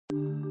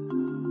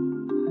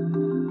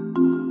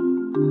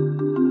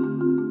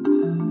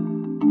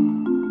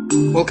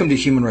Welcome to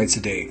Human Rights A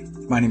Day.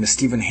 My name is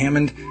Stephen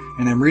Hammond,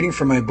 and I'm reading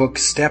from my book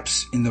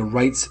Steps in the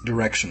Rights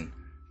Direction,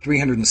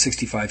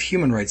 365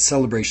 Human Rights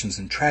Celebrations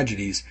and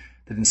Tragedies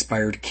that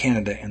Inspired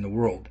Canada and the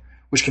World,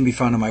 which can be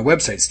found on my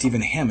website,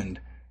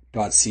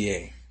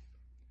 stephenhammond.ca.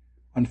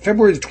 On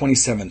February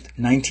 27,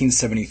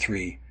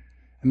 1973,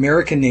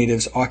 American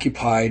natives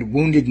occupied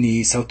Wounded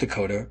Knee, South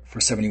Dakota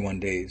for 71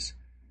 days.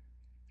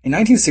 In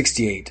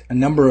 1968, a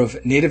number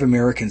of Native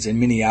Americans in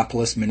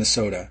Minneapolis,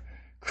 Minnesota,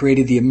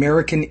 created the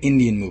American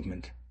Indian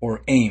Movement,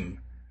 or AIM,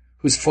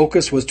 whose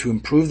focus was to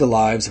improve the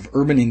lives of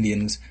urban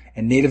Indians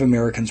and Native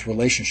Americans'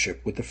 relationship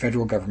with the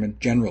federal government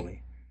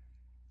generally.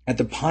 At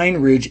the Pine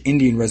Ridge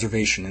Indian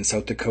Reservation in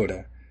South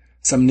Dakota,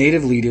 some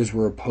Native leaders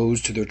were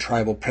opposed to their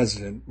tribal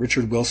president,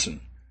 Richard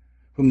Wilson,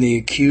 whom they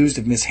accused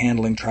of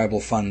mishandling tribal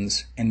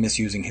funds and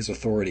misusing his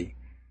authority.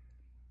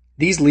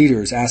 These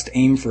leaders asked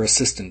AIM for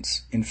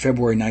assistance in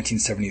February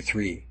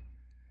 1973.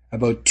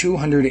 About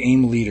 200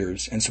 AIM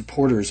leaders and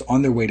supporters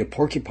on their way to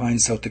Porcupine,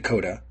 South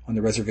Dakota, on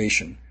the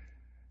reservation,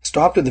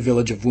 stopped at the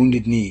village of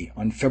Wounded Knee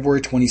on February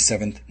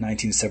 27,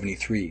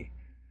 1973,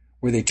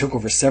 where they took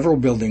over several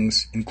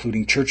buildings,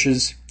 including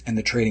churches and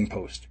the trading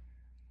post.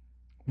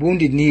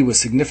 Wounded Knee was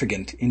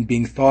significant in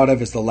being thought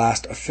of as the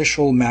last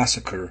official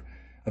massacre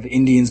of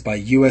Indians by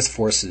U.S.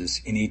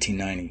 forces in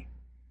 1890.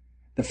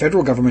 The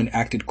federal government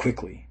acted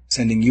quickly,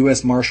 sending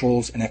U.S.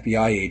 Marshals and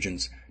FBI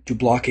agents to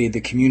blockade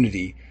the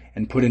community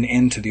and put an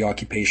end to the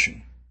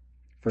occupation.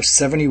 For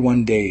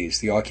 71 days,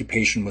 the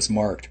occupation was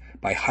marked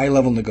by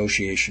high-level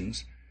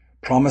negotiations,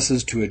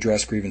 promises to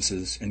address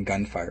grievances, and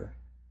gunfire.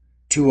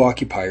 2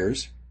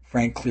 occupiers,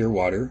 Frank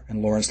Clearwater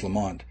and Lawrence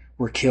Lamont,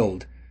 were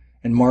killed,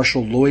 and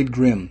Marshal Lloyd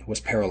Grimm was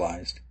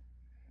paralyzed.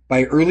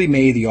 By early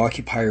May, the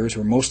occupiers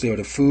were mostly out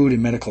of food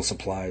and medical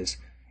supplies,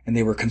 and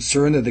they were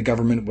concerned that the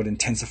government would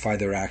intensify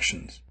their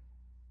actions.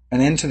 An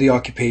end to the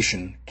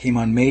occupation came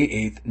on May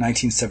 8,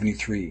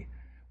 1973,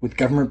 with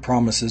government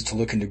promises to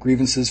look into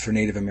grievances for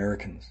Native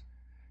Americans.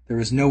 There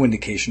is no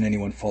indication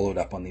anyone followed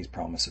up on these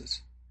promises.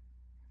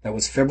 That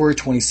was February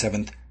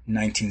 27,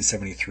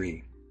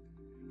 1973.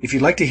 If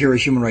you'd like to hear a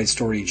human rights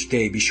story each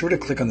day, be sure to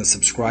click on the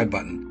subscribe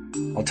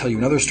button. I'll tell you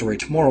another story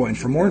tomorrow, and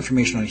for more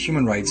information on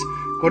human rights,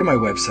 go to my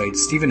website,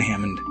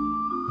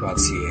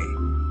 stephenhammond.ca.